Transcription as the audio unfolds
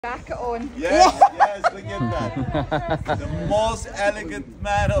Jacket on. Yes, yes, look at that. The most elegant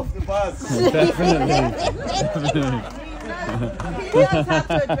man of the bus. Definitely. He knows how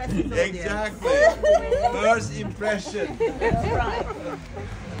to address his audience. Exactly. First impression. That's right.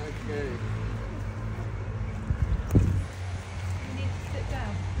 Okay. You need to sit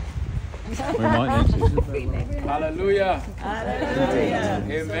down. We might need to. Hallelujah. Hallelujah.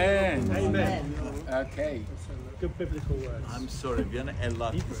 Amen. Amen. Okay. Good biblical words. I'm sorry, we are a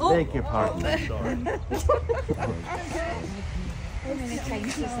lot. Beg your pardon. I'm sorry. How many times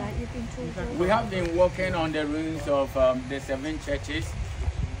is that you've been told? We have been working on the ruins of the 7 churches,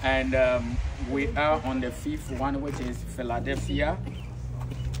 and we are on the 5th one, which is Philadelphia.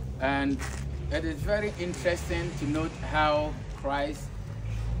 And it is very interesting to note how Christ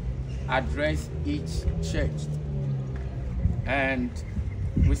addressed each church. And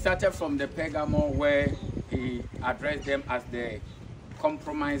we started from the Pergamon, where he addressed them as the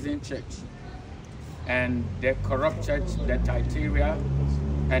compromising church, and the corrupt church, the Thyatira,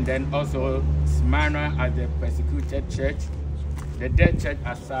 and then also Smyrna as the persecuted church, the dead church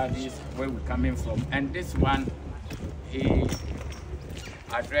as Sardis, where we're coming from, and this one he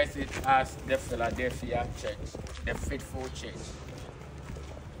addressed it as the Philadelphia church, the faithful church.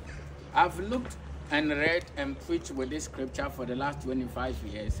 I've looked and read and preached with this scripture for the last 25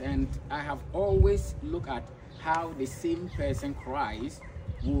 years, and I have always looked at how the same person, Christ,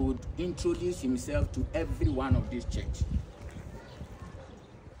 would introduce himself to every one of these churches.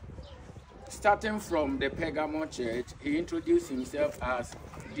 Starting from the Pergamon church, he introduced himself as,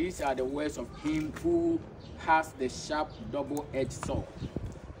 "These are the words of him who has the sharp double-edged sword."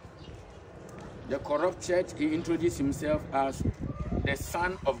 The corrupt church, he introduced himself as the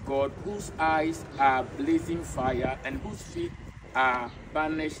Son of God, whose eyes are blazing fire and whose feet are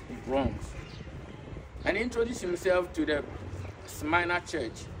burnished bronze. And he introduced himself to the Smyrna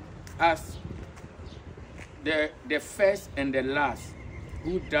church as the first and the last,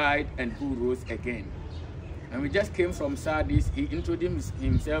 who died and who rose again. And we just came from Sardis. He introduced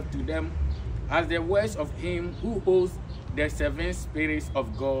himself to them as the words of him who holds the 7 spirits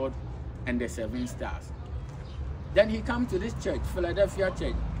of God and the 7 stars. Then he comes to this church, Philadelphia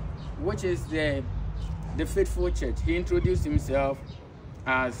church, which is the faithful church. He introduced himself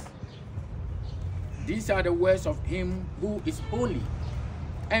as, "These are the words of him who is holy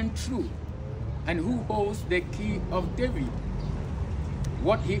and true, and who holds the key of David.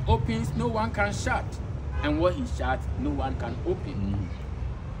 What he opens, no one can shut, and what he shuts, no one can open."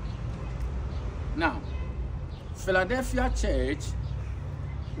 Now, Philadelphia church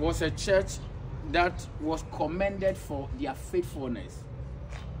was a church that was commended for their faithfulness.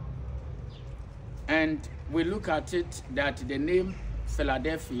 And we look at it that the name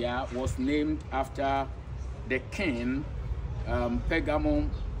Philadelphia was named after the king,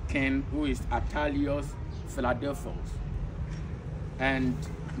 Pergamon king, who is Attalius Philadelphus. And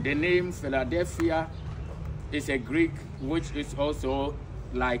the name Philadelphia is a Greek, which is also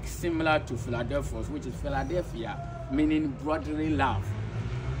like similar to Philadelphus, which is Philadelphia, meaning brotherly love.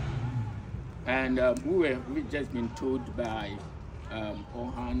 And we just been told by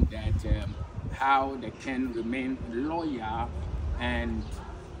Ohan that how the king remained loyal and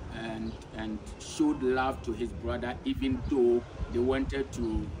showed love to his brother, even though they wanted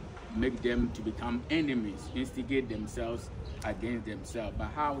to make them to become enemies, instigate themselves against themselves, but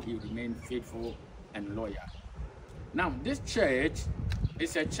how he remained faithful and loyal. Now, this church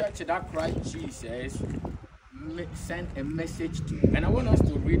is a church that Christ Jesus sent a message to. And I want us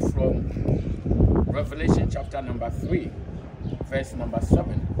to read from Revelation chapter number 3, verse number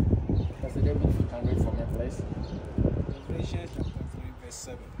 7. Pastor David, if you can read from it, please. Revelation chapter 3, verse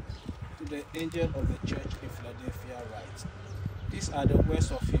 7. To the angel of the church in Philadelphia write, "These are the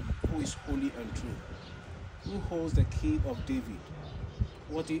words of him who is holy and true, who holds the key of David.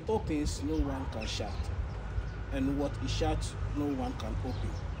 What he opens, no one can shut, and what he shuts, no one can open.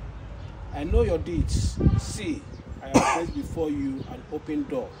 I know your deeds. See, I have placed before you an open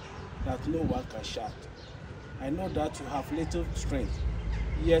door that no one can shut. I know that you have little strength,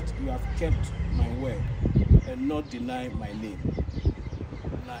 yet you have kept my word and not denied my name.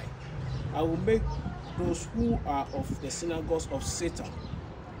 9. I will make those who are of the synagogues of Satan,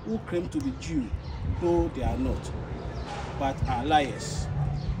 who claim to be Jew, though they are not, but are liars.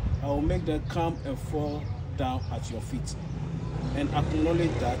 I will make them come and fall down at your feet and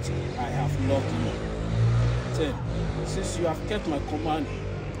acknowledge that I have loved you. 10. Since you have kept my command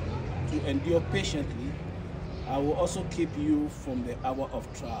to endure patiently, I will also keep you from the hour of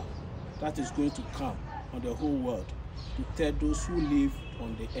trial that is going to come on the whole world, to tell those who live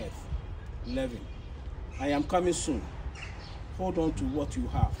on the earth. 11. I am coming soon. hold on to what you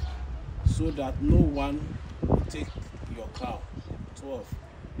have, so that no one will take your crown. 12.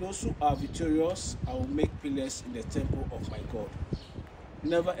 Those who are victorious, I will make pillars in the temple of my God.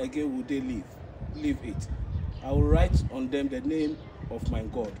 Never again will they leave it. I will write on them the name of my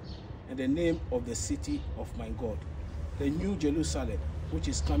God, and the name of the city of my God, the new Jerusalem, which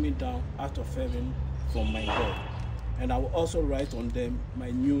is coming down out of heaven from my God. And I will also write on them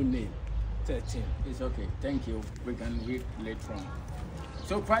my new name. 13. It's okay. Thank you. We can read later on.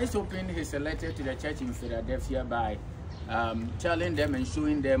 So Christ opened his letter to the church in Philadelphia by telling them and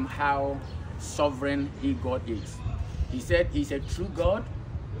showing them how sovereign God is. He said he's a true God,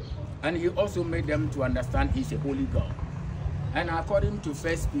 and he also made them to understand he's a holy God. And according to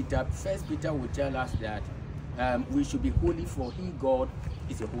First Peter will tell us that we should be holy, for he, God,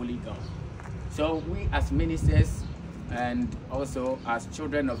 is a holy God. So we as ministers and also as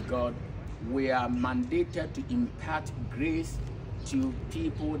children of God, we are mandated to impart grace to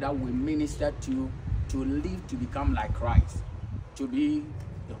people that we minister to live to become like Christ, to be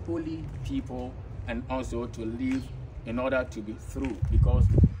the holy people, and also to live in order to be through, because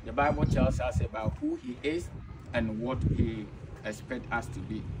the Bible tells us about who he is and what he expects us to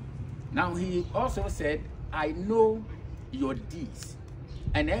be. Now he also said, I know your deeds.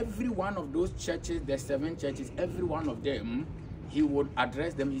 And every one of those churches, the 7 churches, every one of them, he would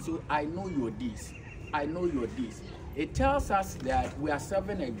address them. He said, I know your deeds. I know your deeds. It tells us that we are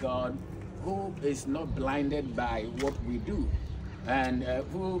serving a God who is not blinded by what we do, and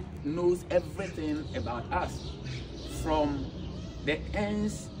who knows everything about us from the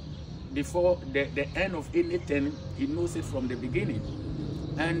ends before the end of anything. He knows it from the beginning.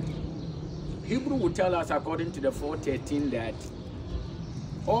 And Hebrew will tell us, according to the 4:13, that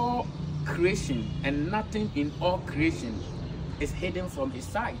all creation and nothing in all creation is hidden from his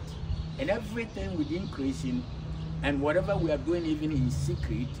sight, and everything within creation and whatever we are doing even in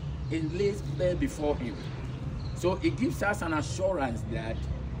secret is laid bare before him. So it gives us an assurance that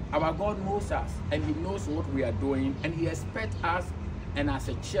our God knows us, and he knows what we are doing, and he expects us, and as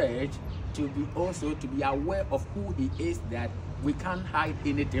a church, to be also to be aware of who he is, that we can't hide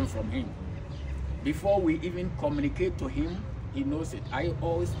anything from him. Before we even communicate to him, he knows it. I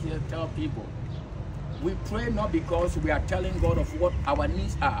always tell people, we pray not because we are telling God of what our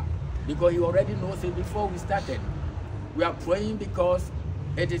needs are, because he already knows it before we started. We are praying because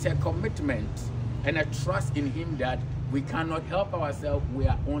it is a commitment and a trust in him that we cannot help ourselves. We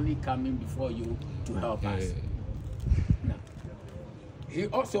are only coming before you to help us. Now, he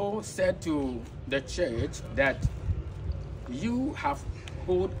also said to the church that you have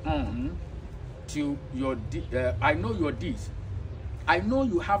hold on to your I know your deeds. I know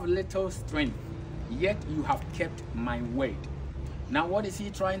you have little strength, yet you have kept my word. Now what is he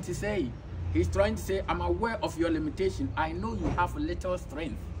trying to say? He's trying to say, I'm aware of your limitation. I know you have little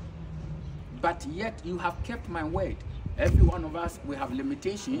strength, but yet you have kept my word. Every one of us, we have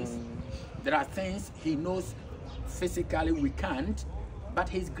limitations. There are things he knows physically we can't, but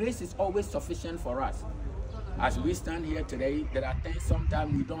his grace is always sufficient for us. As we stand here today, there are things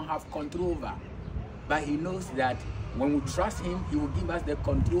sometimes we don't have control over, but he knows that when we trust him, he will give us the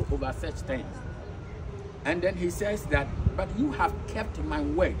control over such things. And then he says that, but you have kept my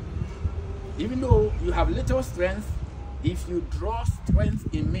word. Even though you have little strength, if you draw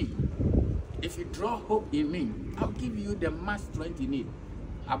strength in me, if you draw hope in me, I'll give you the much strength you need.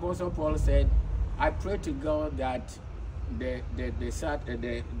 Apostle Paul said, I pray to God that the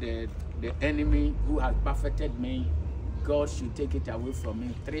enemy who has buffeted me, God should take it away from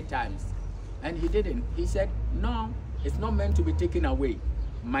me 3 times. And he didn't. He said, no, it's not meant to be taken away.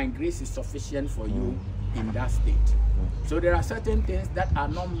 My grace is sufficient for you in that state. So there are certain things that are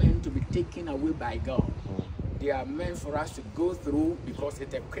not meant to be taken away by God. They are meant for us to go through because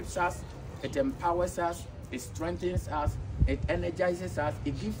it equips us, it empowers us, it strengthens us, it energizes us,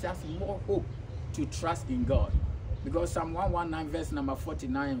 it gives us more hope to trust in God. Because Psalm 119 verse number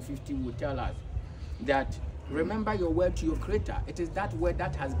 49 and 50 will tell us that remember your word to your Creator. It is that word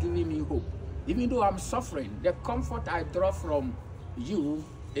that has given me hope. Even though I'm suffering, the comfort I draw from you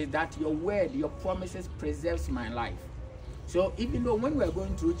is that your word, your promises preserves my life. So even though when we are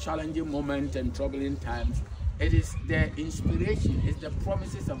going through challenging moments and troubling times, it is the inspiration, it's the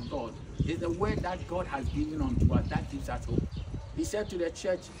promises of God, it's the word that God has given unto us that gives us hope. He said to the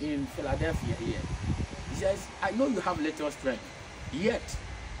church in Philadelphia here, he says, I know you have little strength, yet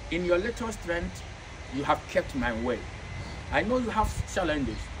in your little strength, you have kept my word. I know you have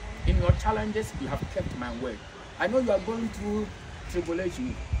challenges. In your challenges, you have kept my word. I know you are going through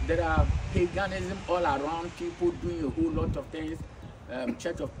tribulation. There are paganism all around, people doing a whole lot of things.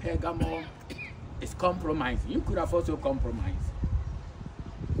 Church of Pergamum is compromising. You could have also compromised.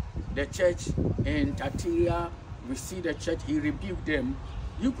 the church in Tatiria, we see the church, he rebuked them.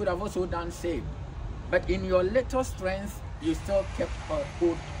 You could have also done same. But in your little strength, you still kept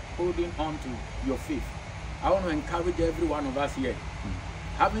holding on to your faith. I want to encourage every one of us here.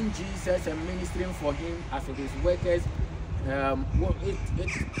 Having Jesus and ministering for him as his workers,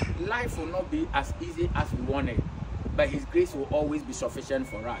 life will not be as easy as we want it. But his grace will always be sufficient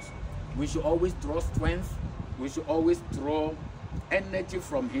for us. We should always draw strength. We should always draw energy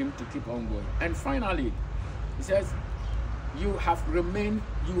from him to keep on going. And finally, he says, you have remained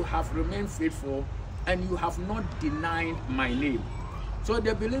faithful, and you have not denied my name. So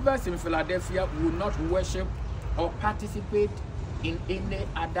the believers in Philadelphia will not worship or participate in any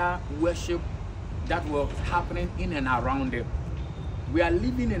other worship that was happening in and around them. We are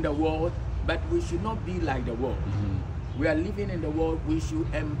living in the world, but we should not be like the world. We are living in the world. We should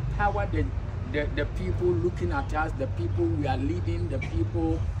empower the people looking at us, the people we are leading, the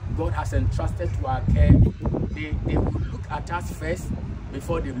people God has entrusted to our care. They will look at us first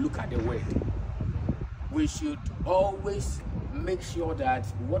before they look at the word. We should always make sure that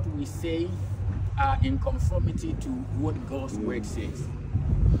what we say are in conformity to what God's word says.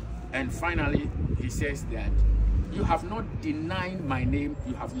 And finally, he says that you have not denied my name,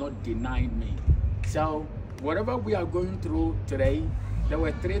 you have not denied me. So whatever we are going through today, there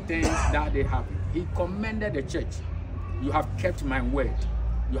were three things that they happened. He commended the church. You have kept my word.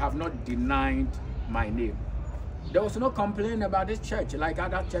 You have not denied my name. There was no complaint about this church like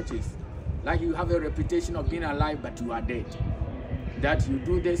other churches. Like you have a reputation of being alive, but you are dead. That you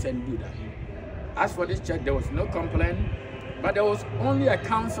do this and do that. As for this church, there was no complaint, but there was only a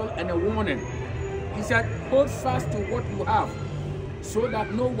counsel and a warning. He said, hold fast to what you have, so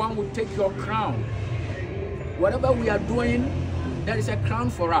that no one will take your crown. Whatever we are doing, there is a crown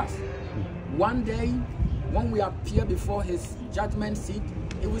for us. One day, when we appear before his judgment seat,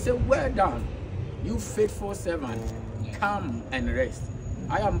 he will say, well done, you faithful servant, come and rest.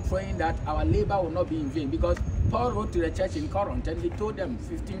 I am praying that our labor will not be in vain, because Paul wrote to the church in Corinth and he told them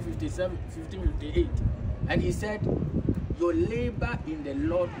 1558, and he said, your labor in the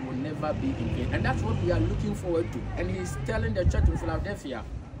Lord will never be in vain. And that's what we are looking forward to. And he's telling the church in Philadelphia,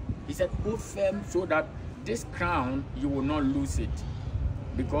 he said, hold firm so that this crown, you will not lose it.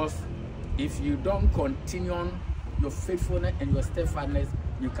 Because if you don't continue on your faithfulness and your steadfastness,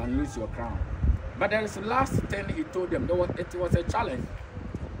 you can lose your crown. But there is the last thing he told them. It was a challenge.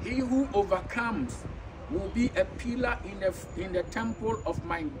 He who overcomes will be a pillar in the temple of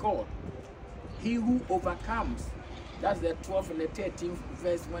my God. He who overcomes. That's the 12th and the 13th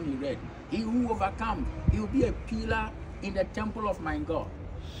verse when he read. He who overcomes, he will be a pillar in the temple of my God.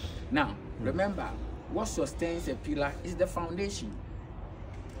 Now, remember, what sustains a pillar is the foundation.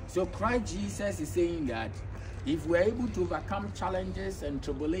 So Christ Jesus is saying that if we're able to overcome challenges and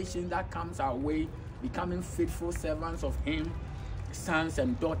tribulations that comes our way, becoming faithful servants of him, sons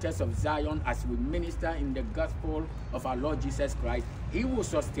and daughters of Zion, as we minister in the gospel of our Lord Jesus Christ, he will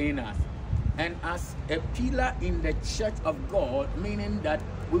sustain us. And as a pillar in the church of God, meaning that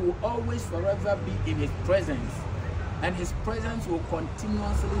we will always forever be in his presence, and his presence will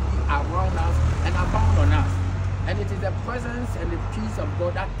continuously be around us and abound on us. And it is the presence and the peace of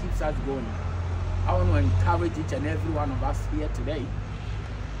God that keeps us going. I want to encourage each and every one of us here today.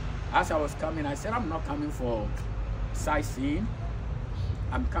 As I was coming, I said, I'm not coming for sightseeing.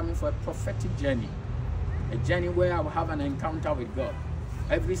 I'm coming for a prophetic journey. A journey where I will have an encounter with God.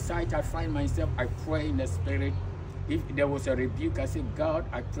 Every sight I find myself, I pray in the spirit. If there was a rebuke, I say, God,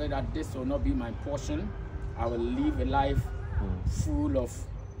 I pray that this will not be my portion. I will live a life full of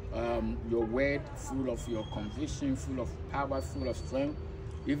your word, full of your conviction, full of power, full of strength.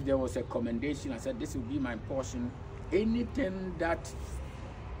 If there was a commendation, I said, this will be my portion. Anything that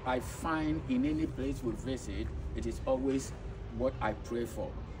I find in any place we visit, it is always what I pray for.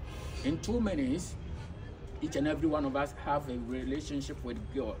 In 2 minutes, each and every one of us have a relationship with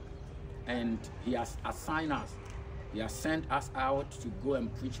God, and he has assigned us. He has sent us out to go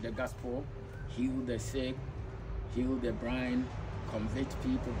and preach the gospel, heal the sick, heal the blind, convict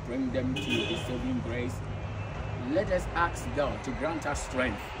people, bring them to the saving grace. Let us ask God to grant us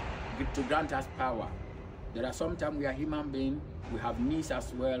strength, to grant us power. There are sometimes we are human beings, we have needs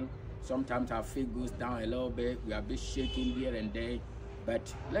as well. Sometimes our faith goes down a little bit, we are a bit shaking here and there.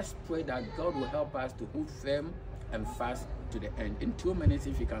 But let's pray that God will help us to hold firm and fast to the end. In 2 minutes,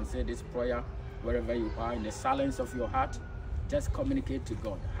 if you can say this prayer, wherever you are, in the silence of your heart, just communicate to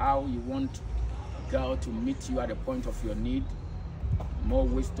God how you want God to meet you at the point of your need. More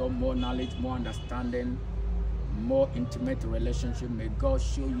wisdom, more knowledge, more understanding, more intimate relationship. May God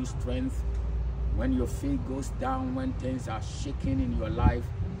show you strength when your faith goes down, when things are shaking in your life,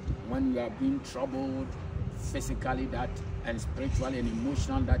 when you are being troubled physically that and spiritually and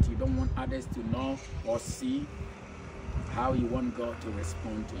emotional, that you don't want others to know or see, how you want God to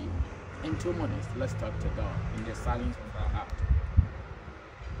respond to you. In 2 minutes, let's talk to God in the silence of our heart.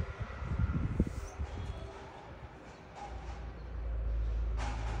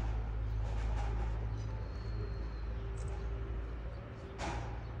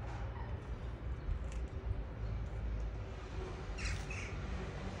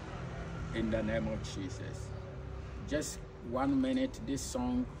 In the name of Jesus. Just 1 minute, this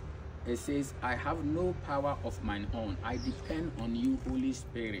song, it says, I have no power of mine own. I depend on you, Holy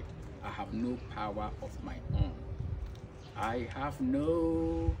Spirit. I have no power of my own. I have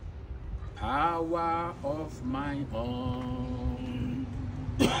no power of my own.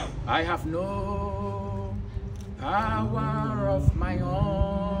 I have no power of my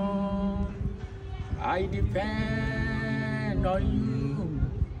own. I depend on you,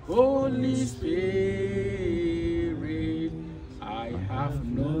 Holy Spirit. I have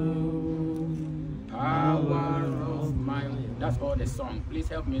no power of my own. That's all the song. Please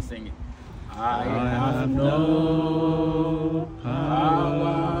help me sing it. I have no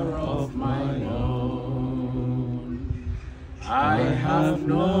power of my own. I have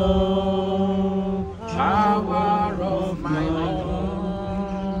no power of my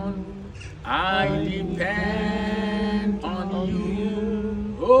own. I depend on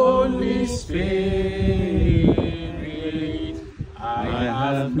you, Holy Spirit. I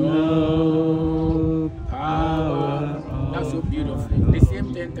have no power. That's so beautiful. The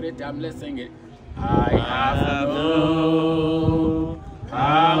same thing 3 times. Let's sing it. I have no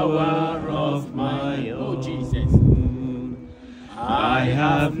power of my own. Oh, Jesus. I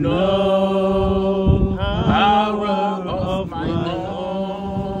have no power of my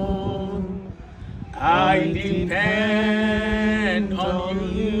own. I depend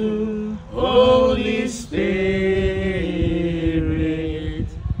on you, Holy Spirit.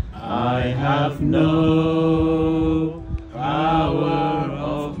 I have no power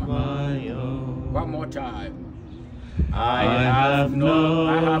of my own. One more time. I have no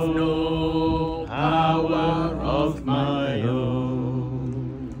power of my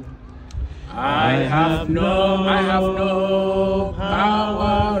own. I have no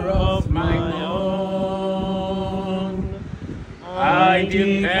power of my own. I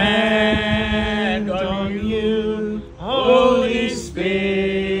depend on you, Holy Spirit.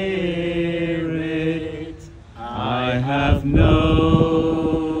 I have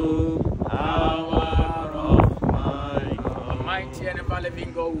no power of my own. Almighty and ever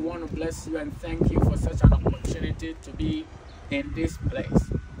living God, we want to bless you and thank you for such an opportunity to be in this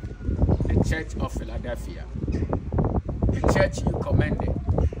place, the Church of Philadelphia, the church you commended,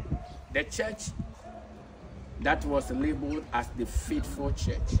 the church that was labeled as the faithful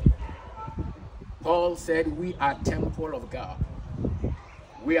church. Paul said, we are temple of God.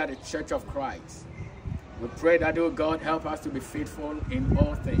 We are the church of Christ. We pray that, oh God, help us to be faithful in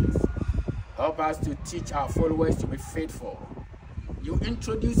all things. Help us to teach our followers to be faithful. You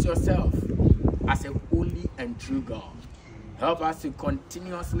introduce yourself as a holy and true God. Help us to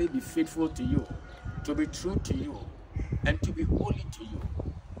continuously be faithful to you, to be true to you, and to be holy to you.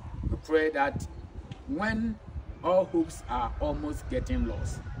 We pray that when all hopes are almost getting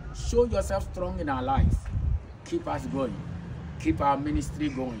lost, show yourself strong in our lives. Keep us going. Keep our ministry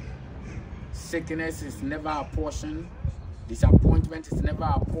going. Sickness is never a portion. Disappointment is never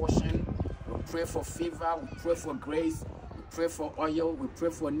a portion. We pray for favor. We pray for grace. We pray for oil. We pray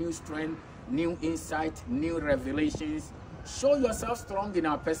for new strength, new insight, new revelations. Show yourself strong in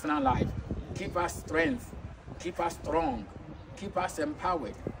our personal life. Keep us strength. Keep us strong. Keep us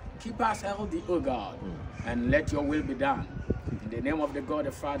empowered. Keep us healthy, oh God. And let your will be done. In the name of the God,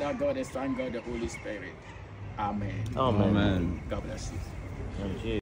 the Father, God, the Son, God, the Holy Spirit. Amen. Amen. God bless you. Thank you.